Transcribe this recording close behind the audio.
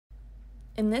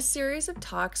In this series of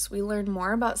talks, we learn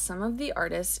more about some of the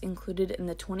artists included in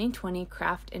the 2020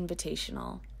 Craft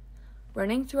Invitational.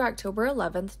 Running through October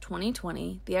 11th,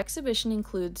 2020, the exhibition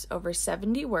includes over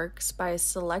 70 works by a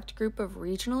select group of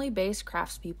regionally based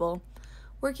craftspeople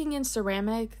working in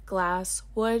ceramic, glass,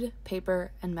 wood,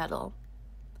 paper, and metal.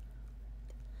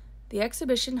 The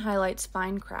exhibition highlights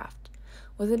fine craft,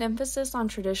 with an emphasis on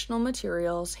traditional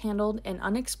materials handled in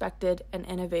unexpected and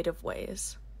innovative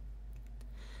ways.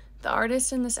 The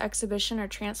artists in this exhibition are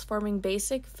transforming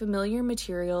basic, familiar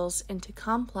materials into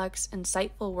complex,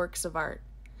 insightful works of art.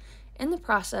 In the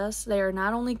process, they are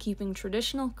not only keeping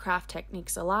traditional craft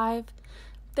techniques alive,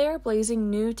 they are blazing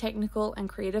new technical and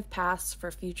creative paths for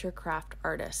future craft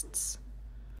artists.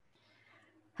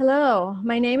 Hello,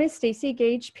 my name is Stacy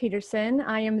Gage Peterson.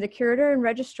 I am the curator and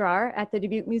registrar at the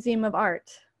Dubuque Museum of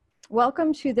Art.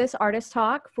 Welcome to this artist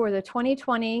talk for the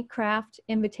 2020 Craft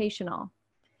Invitational.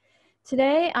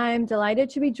 Today, I'm delighted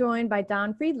to be joined by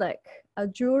Don Friedlich, a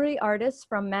jewelry artist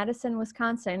from Madison,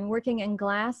 Wisconsin, working in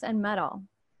glass and metal.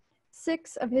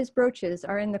 6 of his brooches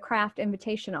are in the Craft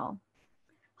Invitational.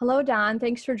 Hello, Don.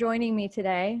 Thanks for joining me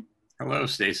today. Hello,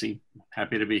 Stacy.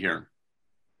 Happy to be here.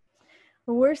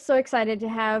 Well, we're so excited to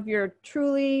have your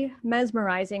truly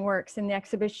mesmerizing works in the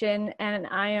exhibition, and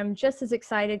I am just as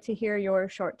excited to hear your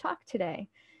short talk today.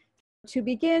 To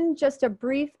begin, just a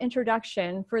brief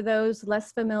introduction for those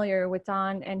less familiar with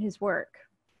Don and his work.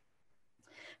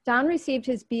 Don received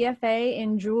his BFA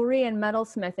in Jewelry and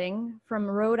Metalsmithing from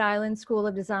Rhode Island School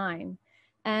of Design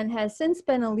and has since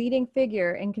been a leading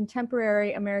figure in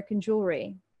contemporary American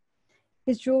jewelry.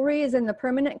 His jewelry is in the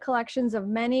permanent collections of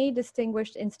many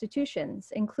distinguished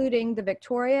institutions, including the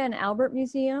Victoria and Albert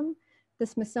Museum, the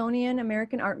Smithsonian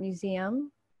American Art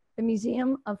Museum, the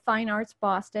Museum of Fine Arts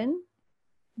Boston,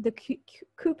 the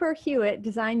Cooper Hewitt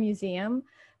Design Museum,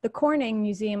 the Corning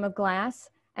Museum of Glass,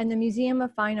 and the Museum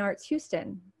of Fine Arts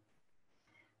Houston.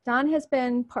 Don has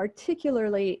been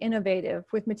particularly innovative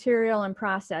with material and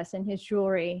process in his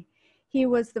jewelry. He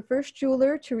was the first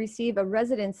jeweler to receive a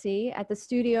residency at the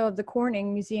studio of the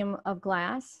Corning Museum of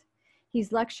Glass.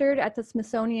 He's lectured at the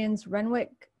Smithsonian's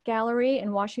Renwick Gallery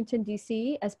in Washington,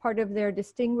 D.C. as part of their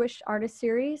Distinguished Artist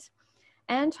Series,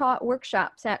 and taught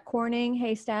workshops at Corning,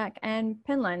 Haystack, and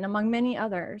Penland, among many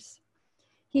others.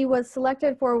 He was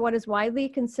selected for what is widely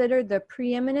considered the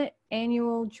preeminent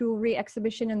annual jewelry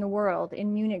exhibition in the world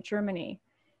in Munich, Germany.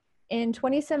 In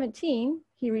 2017,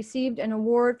 he received an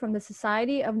award from the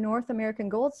Society of North American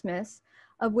Goldsmiths,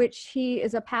 of which he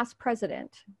is a past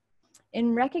president,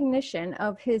 in recognition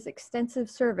of his extensive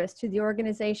service to the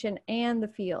organization and the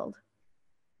field.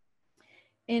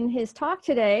 In his talk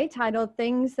today, titled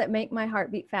Things That Make My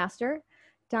Heart Beat Faster,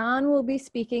 Don will be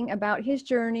speaking about his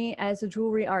journey as a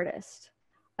jewelry artist,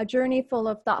 a journey full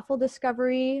of thoughtful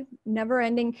discovery,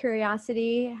 never-ending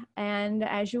curiosity, and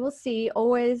as you will see,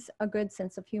 always a good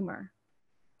sense of humor.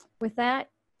 With that,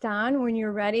 Don, when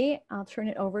you're ready, I'll turn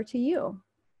it over to you.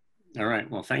 All right,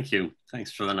 well, thank you.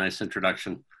 Thanks for the nice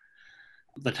introduction.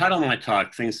 The title of my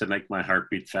talk, Things That Make My Heart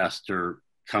Beat Faster,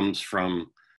 comes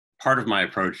from part of my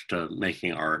approach to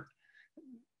making art.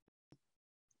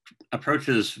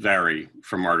 Approaches vary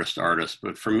from artist to artist,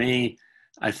 but for me,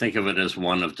 I think of it as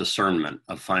one of discernment,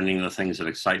 of finding the things that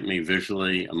excite me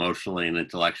visually, emotionally, and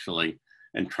intellectually,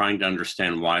 and trying to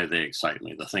understand why they excite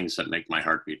me, the things that make my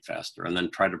heart beat faster, and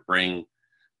then try to bring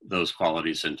those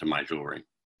qualities into my jewelry.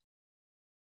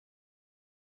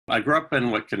 I grew up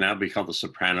in what can now be called the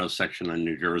Soprano section in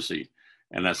New Jersey,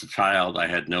 and as a child, I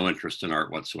had no interest in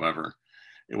art whatsoever.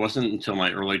 It wasn't until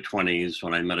my early 20s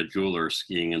when I met a jeweler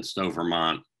skiing in Stowe,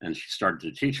 Vermont, and she started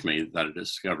to teach me that I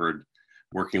discovered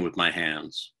working with my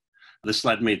hands. This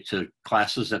led me to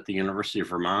classes at the University of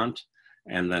Vermont,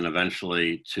 and then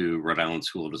eventually to Rhode Island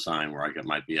School of Design, where I got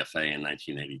my BFA in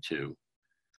 1982.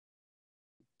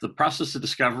 The process of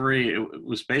discovery, it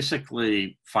was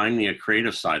basically finding a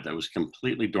creative side that was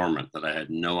completely dormant, that I had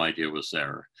no idea was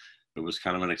there. It was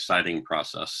kind of an exciting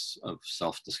process of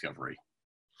self-discovery.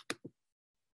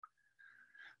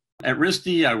 At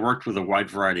RISD, I worked with a wide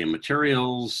variety of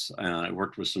materials. I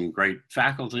worked with some great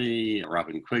faculty,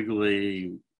 Robin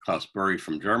Quigley, Klaus Burry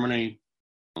from Germany,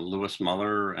 Louis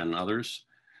Muller, and others.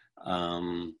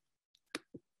 I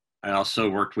also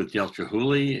worked with Jeltje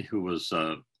Hooley, who was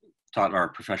taught our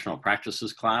professional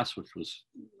practices class, which was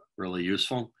really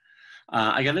useful.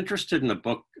 I got interested in a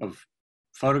book of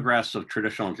photographs of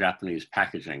traditional Japanese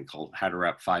packaging called How to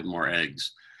Wrap 5 More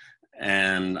Eggs.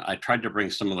 And I tried to bring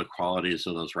some of the qualities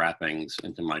of those wrappings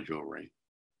into my jewelry.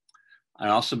 I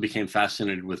also became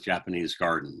fascinated with Japanese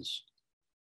gardens.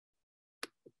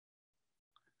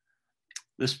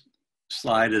 This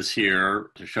slide is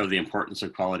here to show the importance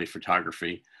of quality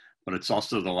photography, but it's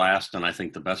also the last and I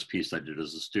think the best piece I did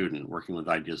as a student, working with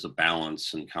ideas of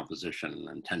balance and composition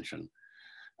and tension.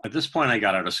 At this point, I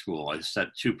got out of school. I set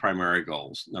two primary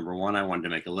goals. Number one, I wanted to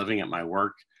make a living at my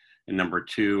work. And number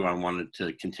two, I wanted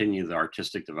to continue the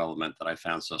artistic development that I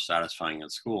found so satisfying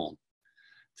at school.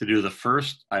 To do the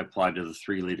first, I applied to the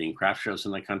 3 leading craft shows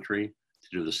in the country.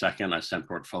 To do the second, I sent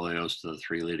portfolios to the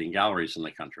 3 leading galleries in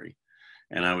the country.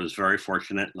 And I was very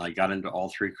fortunate, and I got into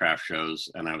all 3 craft shows,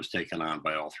 and I was taken on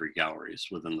by all 3 galleries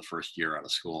within the first year out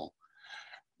of school.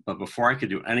 But before I could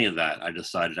do any of that, I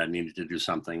decided I needed to do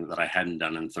something that I hadn't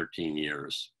done in 13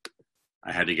 years.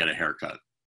 I had to get a haircut.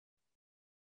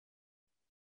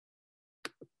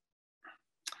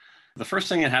 The first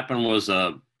thing that happened was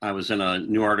I was in a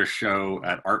new artist show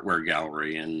at Artware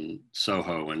Gallery in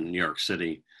Soho in New York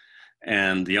City.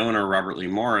 And the owner, Robert Lee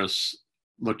Morris,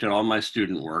 looked at all my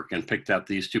student work and picked out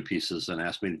these 2 pieces and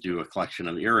asked me to do a collection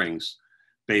of earrings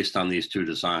based on these 2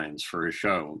 designs for his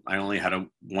show. I only had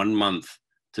 1 month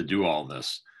to do all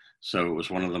this. So it was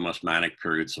one of the most manic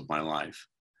periods of my life.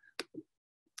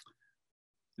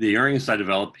 The earrings I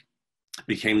developed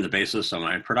became the basis of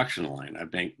my production line. I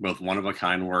make both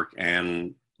one-of-a-kind work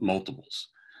and multiples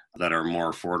that are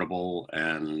more affordable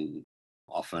and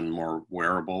often more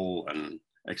wearable and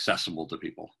accessible to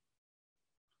people.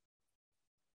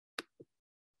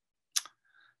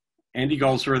 Andy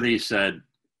Goldsworthy said,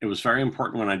 "It was very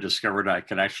important when I discovered I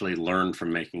could actually learn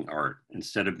from making art.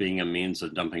 Instead of being a means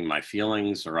of dumping my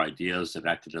feelings or ideas, it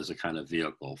acted as a kind of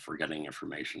vehicle for getting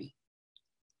information."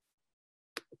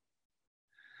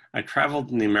 I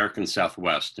traveled in the American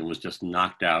Southwest and was just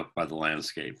knocked out by the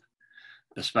landscape,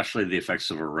 especially the effects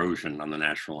of erosion on the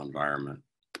natural environment.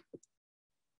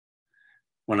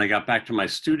 When I got back to my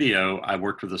studio, I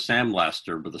worked with a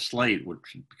sandblaster with a slate,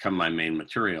 which had become my main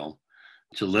material,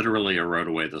 to literally erode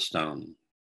away the stone.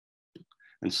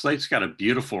 And slate's got a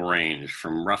beautiful range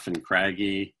from rough and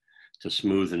craggy to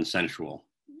smooth and sensual.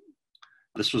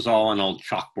 This was all an old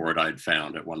chalkboard I'd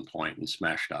found at one point and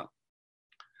smashed up.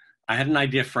 I had an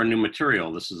idea for a new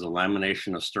material. This is a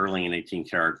lamination of sterling and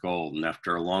 18-karat gold. And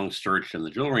after a long search in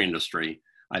the jewelry industry,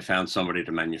 I found somebody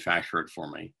to manufacture it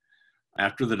for me.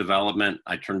 After the development,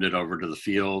 I turned it over to the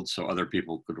field so other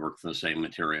people could work with the same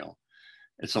material.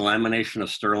 It's a lamination of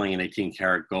sterling and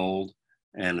 18-karat gold,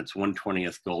 and it's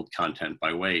 1/20th gold content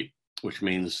by weight, which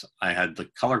means I had the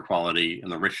color quality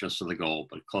and the richness of the gold,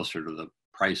 but closer to the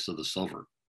price of the silver.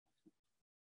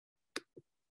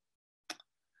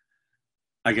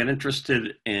 I get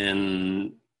interested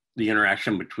in the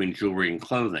interaction between jewelry and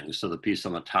clothing. So the piece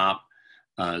on the top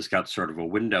has got sort of a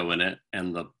window in it,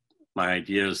 and my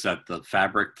idea is that the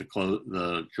fabric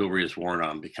the jewelry is worn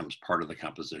on becomes part of the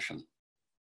composition.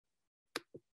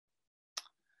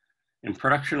 In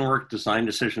production work, design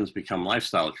decisions become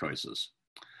lifestyle choices.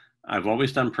 I've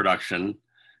always done production,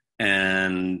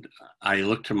 and I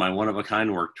look to my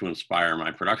one-of-a-kind work to inspire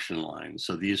my production line.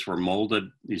 So these were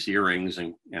molded, these earrings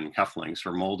and cufflinks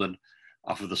were molded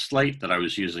off of the slate that I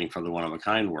was using for the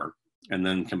one-of-a-kind work, and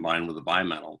then combined with a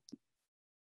bimetal.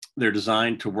 They're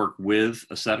designed to work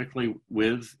aesthetically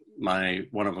with my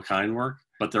one-of-a-kind work,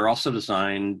 but they're also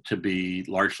designed to be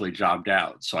largely jobbed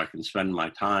out, so I can spend my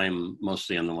time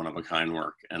mostly on the one-of-a-kind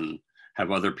work and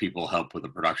have other people help with the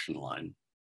production line.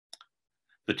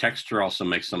 The texture also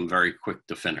makes them very quick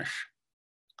to finish.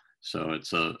 So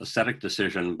it's an aesthetic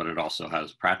decision, but it also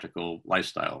has practical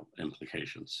lifestyle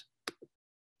implications.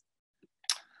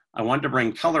 I wanted to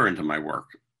bring color into my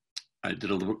work. I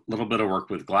did a little bit of work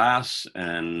with glass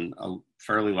and a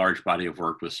fairly large body of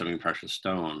work with semi-precious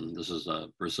stone. This is a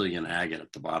Brazilian agate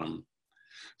at the bottom.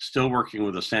 Still working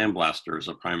with a sandblaster as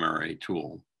a primary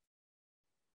tool.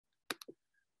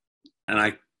 And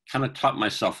I kind of taught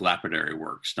myself lapidary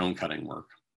work, stone cutting work,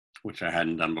 which I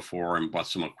hadn't done before, and bought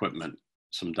some equipment,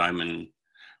 some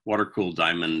water-cooled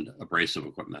diamond abrasive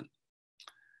equipment.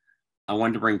 I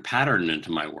wanted to bring pattern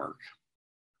into my work.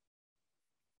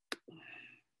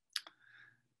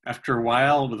 After a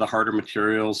while with the harder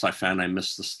materials, I found I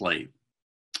missed the slate.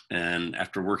 And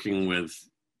after working with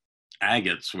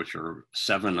agates, which are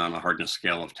 7 on a hardness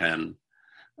scale of 10,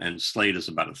 and slate is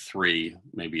about a 3,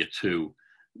 maybe a 2,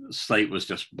 slate was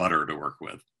just butter to work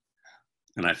with.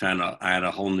 And I found I had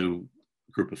a whole new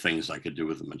group of things I could do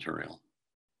with the material.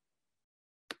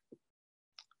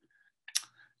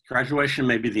 Graduation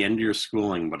may be the end of your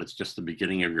schooling, but it's just the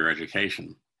beginning of your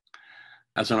education.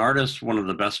 As an artist, one of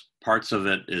the best parts of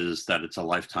it is that it's a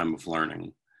lifetime of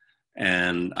learning.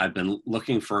 And I've been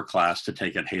looking for a class to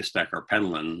take at Haystack or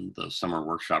Penland, the summer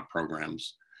workshop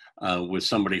programs, with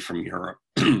somebody from Europe.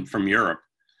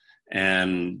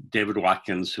 And David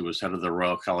Watkins, who was head of the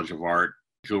Royal College of Art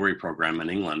jewelry program in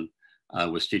England,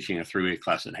 was teaching a 3-week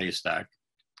class at Haystack.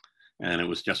 And it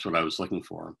was just what I was looking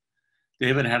for.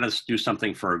 David had us do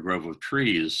something for a grove of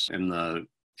trees in the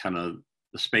kind of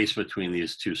the space between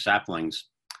these two saplings.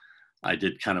 I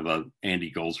did kind of a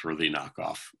Andy Goldsworthy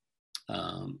knockoff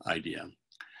idea.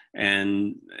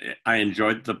 And I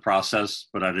enjoyed the process,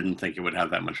 but I didn't think it would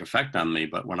have that much effect on me.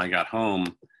 But when I got home,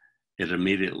 it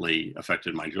immediately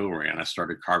affected my jewelry, and I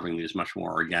started carving these much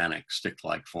more organic,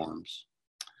 stick-like forms.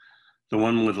 The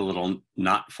one with a little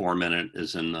knot form in it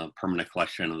is in the permanent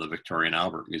collection of the Victoria and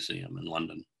Albert Museum in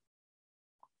London.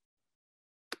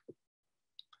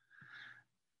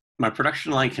 My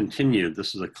production line continued.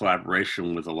 This is a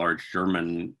collaboration with a large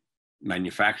German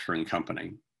manufacturing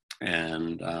company.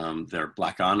 And they're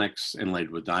black onyx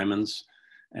inlaid with diamonds,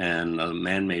 and a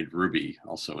man-made ruby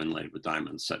also inlaid with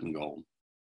diamonds set in gold.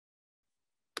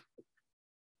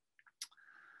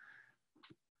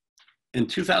 In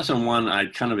 2001,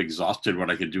 I'd kind of exhausted what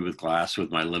I could do with glass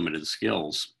with my limited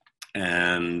skills.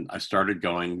 And I started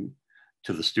going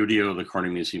to the studio of the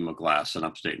Corning Museum of Glass in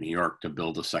upstate New York to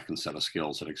build a second set of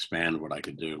skills that expand what I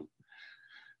could do.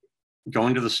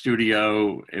 Going to the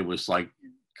studio, it was like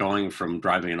going from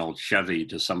driving an old Chevy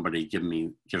to somebody giving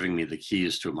me the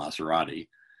keys to a Maserati.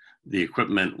 The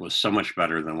equipment was so much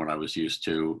better than what I was used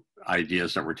to.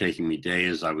 Ideas that were taking me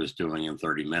days, I was doing in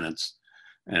 30 minutes.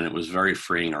 And it was very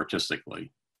freeing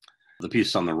artistically. The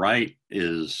piece on the right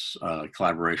is a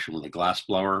collaboration with a glass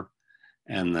blower.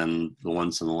 And then the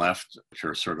ones on the left, which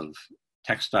are sort of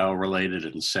textile related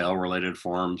and sail related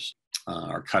forms,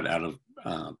 are cut out of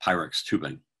Pyrex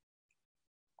tubing.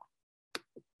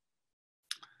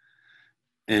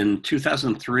 In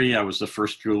 2003, I was the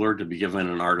first jeweler to be given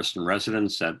an artist in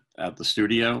residence at the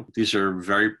studio. These are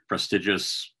very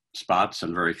prestigious spots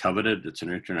and very coveted. It's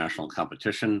an international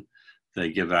competition. They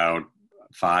give out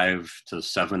 5 to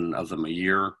 7 of them a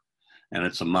year, and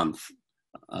it's a month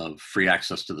of free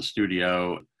access to the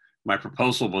studio. My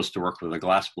proposal was to work with a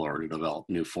glass blower to develop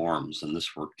new forms, and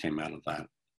this work came out of that.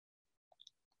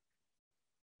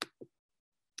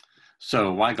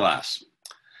 So why glass?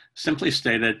 Simply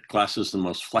stated, glass is the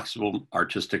most flexible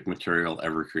artistic material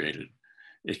ever created.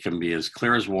 It can be as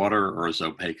clear as water or as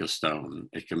opaque as stone.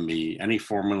 It can be any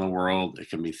form in the world. It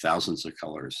can be thousands of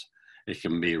colors. It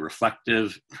can be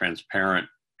reflective, transparent,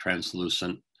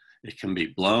 translucent. It can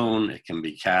be blown, it can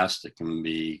be cast, it can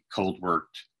be cold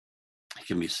worked, it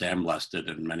can be sandblasted,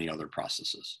 and many other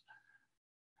processes.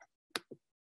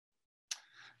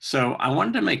 So I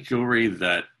wanted to make jewelry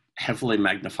that heavily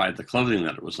magnified the clothing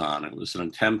that it was on. It was an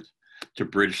attempt to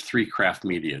bridge 3 craft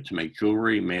media, to make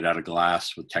jewelry made out of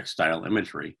glass with textile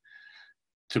imagery.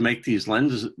 To make these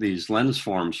lens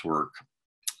forms work,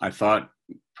 I thought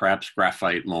perhaps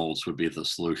graphite molds would be the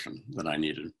solution that I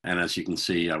needed. And as you can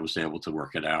see, I was able to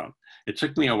work it out. It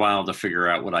took me a while to figure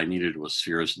out what I needed with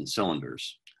spheres and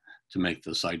cylinders to make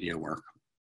this idea work.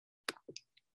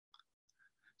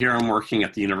 Here I'm working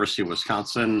at the University of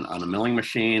Wisconsin on a milling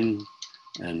machine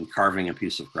and carving a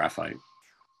piece of graphite.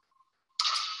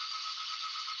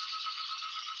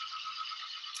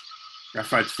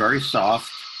 Graphite's very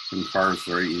soft and carves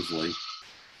very easily.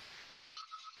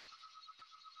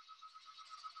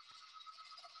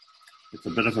 It's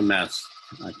a bit of a mess.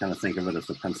 I kind of think of it as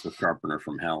a pencil sharpener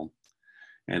from hell.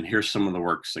 And here's some of the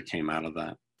works that came out of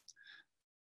that.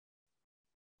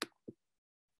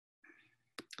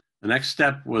 The next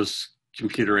step was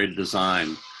computer-aided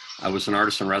design. I was an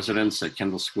artist in residence at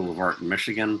Kendall School of Art in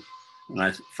Michigan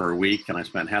for a week, and I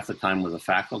spent half the time with the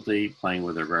faculty playing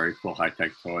with their very cool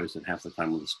high-tech toys and half the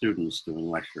time with the students doing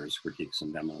lectures, critiques,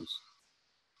 and demos.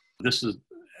 This has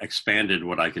expanded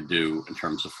what I could do in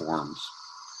terms of forms.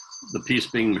 The piece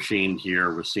being machined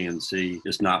here with CNC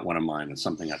is not one of mine. It's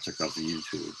something I took off of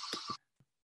YouTube.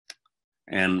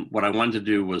 And what I wanted to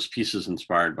do was pieces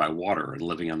inspired by water and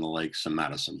living on the lakes in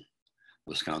Madison,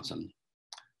 Wisconsin.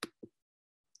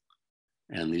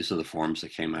 And these are the forms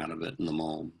that came out of it in the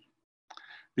mold.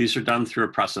 These are done through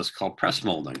a process called press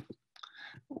molding,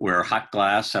 where hot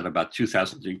glass at about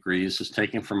 2,000 degrees is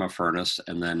taken from a furnace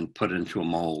and then put into a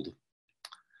mold.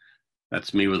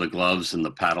 That's me with the gloves and the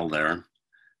paddle there.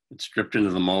 It's stripped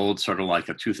into the mold, sort of like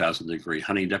a 2,000 degree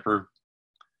honey dipper,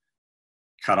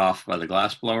 cut off by the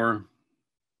glass blower.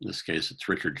 In this case, it's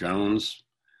Richard Jones,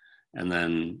 and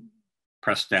then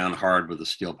pressed down hard with a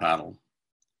steel paddle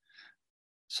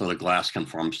so the glass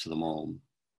conforms to the mold.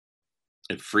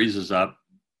 It freezes up,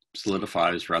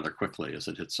 solidifies rather quickly as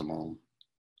it hits the mold.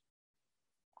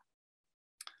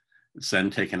 It's then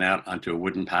taken out onto a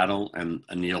wooden paddle and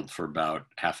annealed for about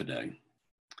half a day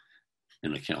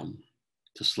in a kiln.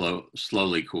 to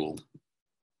slowly cool.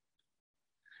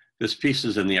 This piece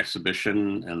is in the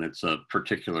exhibition, and it's a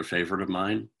particular favorite of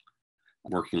mine,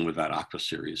 working with that Aqua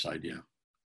series idea.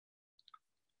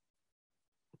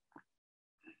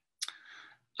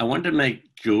 I wanted to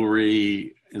make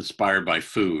jewelry inspired by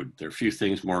food. There are few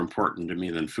things more important to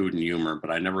me than food and humor, but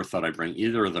I never thought I'd bring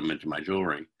either of them into my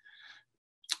jewelry.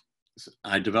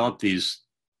 I developed these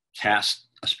cast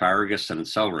asparagus and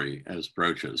celery as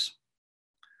brooches.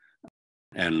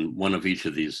 And one of each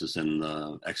of these is in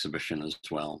the exhibition as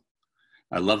well.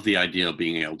 I love the idea of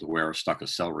being able to wear a stalk of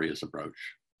celery as a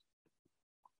brooch.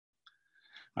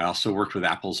 I also worked with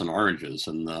apples and oranges,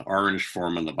 and the orange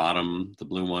form on the bottom, the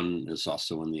blue one, is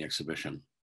also in the exhibition.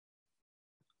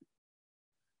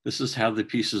 This is how the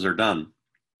pieces are done.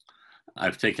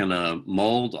 I've taken a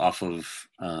mold off of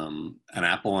an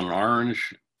apple and an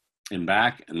orange in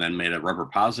back, and then made a rubber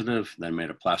positive, then made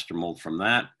a plaster mold from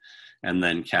that, and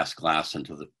then cast glass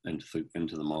into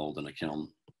the mold in a kiln.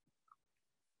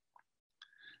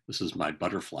 This is my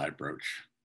butterfly brooch.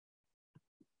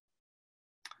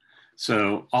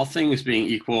 So all things being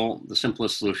equal, the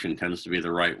simplest solution tends to be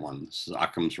the right one. This is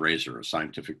Occam's razor, a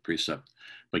scientific precept,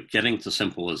 but getting to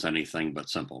simple is anything but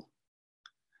simple.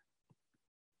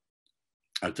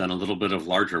 I've done a little bit of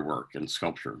larger work in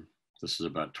sculpture. This is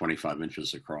about 25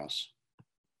 inches across.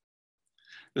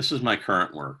 This is my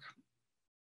current work,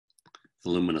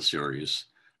 the Lumina series.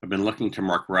 I've been looking to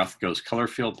Mark Rothko's color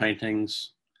field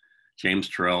paintings, James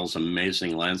Turrell's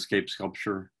amazing landscape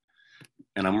sculpture,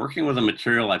 and I'm working with a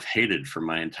material I've hated for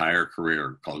my entire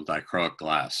career called dichroic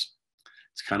glass.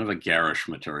 It's kind of a garish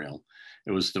material.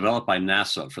 It was developed by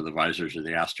NASA for the visors of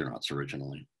the astronauts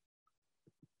originally.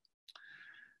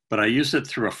 But I use it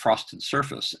through a frosted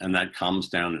surface, and that calms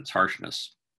down its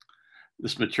harshness.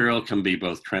 This material can be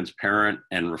both transparent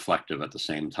and reflective at the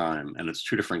same time, and it's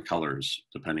two different colors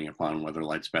depending upon whether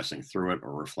light's passing through it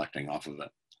or reflecting off of it.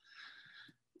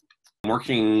 I'm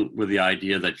working with the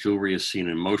idea that jewelry is seen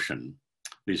in motion.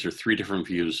 These are three different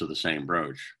views of the same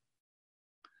brooch.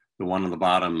 The one on the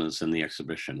bottom is in the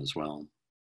exhibition as well.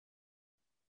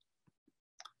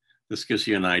 This gives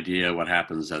you an idea of what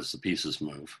happens as the pieces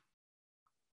move.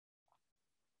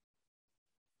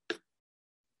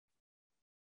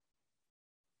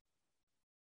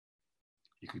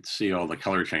 You can see all the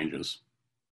color changes.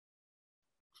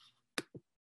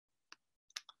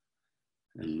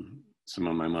 And some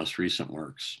of my most recent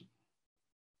works.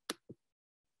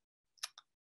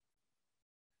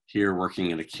 Here,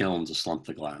 working in a kiln to slump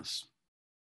the glass.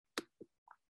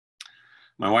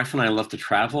 My wife and I love to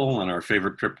travel, and our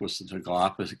favorite trip was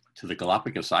to the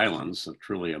Galapagos Islands, a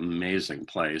truly amazing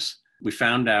place. We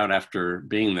found out after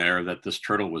being there that this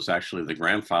turtle was actually the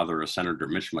grandfather of Senator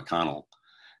Mitch McConnell.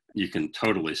 You can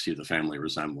totally see the family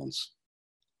resemblance.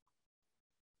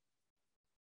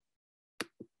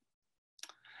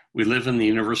 We live in the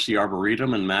University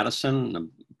Arboretum in Madison,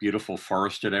 a beautiful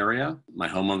forested area. My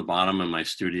home on the bottom and my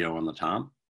studio on the top.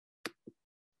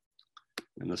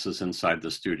 And this is inside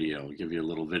the studio. I'll give you a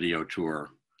little video tour.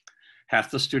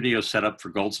 Half the studio is set up for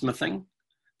goldsmithing.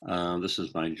 This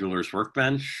is my jeweler's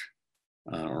workbench,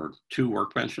 or two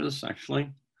workbenches actually.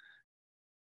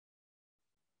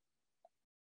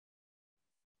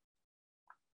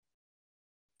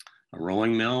 A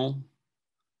rolling mill.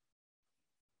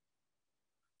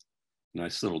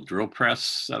 Nice little drill press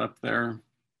set up there.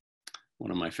 One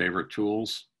of my favorite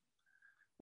tools.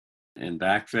 And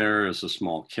back there is a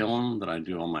small kiln that I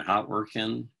do all my hot work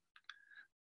in.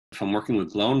 If I'm working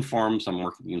with blown forms, I'm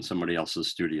working in somebody else's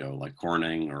studio, like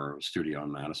Corning or a studio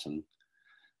in Madison.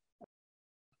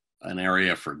 An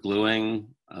area for gluing.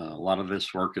 A lot of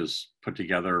this work is put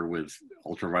together with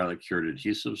ultraviolet cured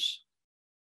adhesives.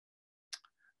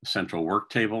 A central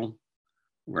work table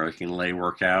where I can lay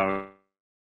work out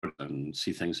and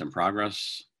see things in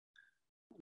progress.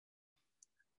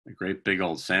 A great big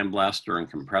old sandblaster and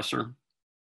compressor.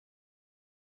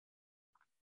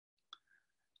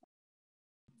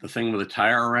 The thing with a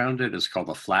tire around it is called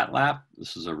a flat lap.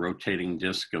 This is a rotating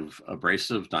disc of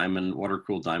abrasive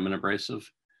water-cooled diamond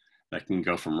abrasive that can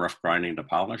go from rough grinding to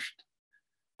polished,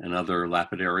 and other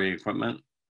lapidary equipment,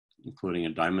 including a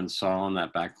diamond saw in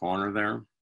that back corner there.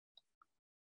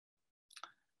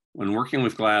 When working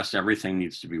with glass, everything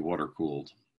needs to be water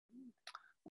cooled.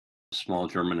 Small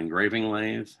German engraving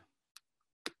lathe.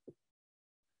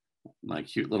 My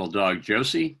cute little dog,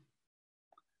 Josie.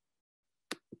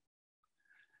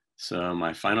 So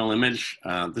my final image,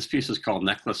 this piece is called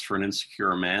Necklace for an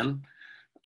Insecure Man.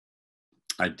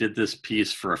 I did this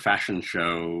piece for a fashion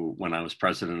show when I was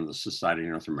president of the Society of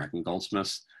North American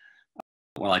Goldsmiths.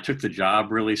 While I took the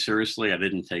job really seriously, I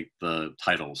didn't take the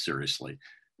title seriously.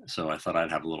 So I thought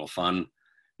I'd have a little fun.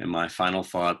 And my final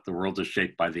thought, the world is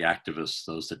shaped by the activists,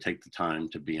 those that take the time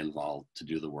to be involved, to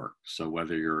do the work. So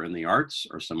whether you're in the arts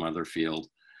or some other field,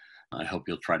 I hope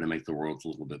you'll try to make the world a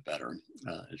little bit better.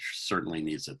 It certainly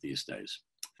needs it these days.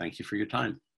 Thank you for your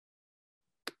time.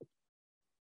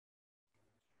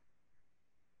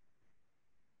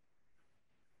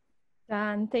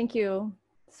 Don, thank you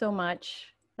so much.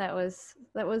 That was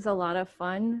a lot of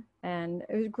fun, and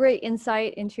it was great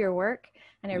insight into your work,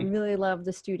 and I really loved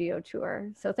the studio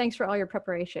tour. So thanks for all your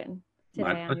preparation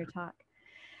today on your talk.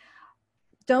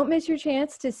 Don't miss your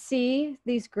chance to see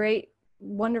these great,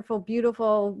 wonderful,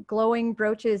 beautiful, glowing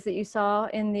brooches that you saw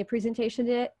in the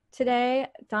presentation today.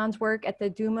 Don's work at the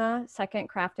DuMA Second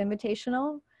Craft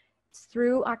Invitational. It's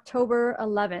through October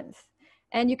 11th.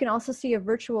 And you can also see a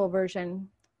virtual version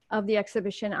of the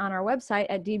exhibition on our website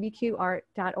at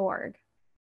dbqart.org.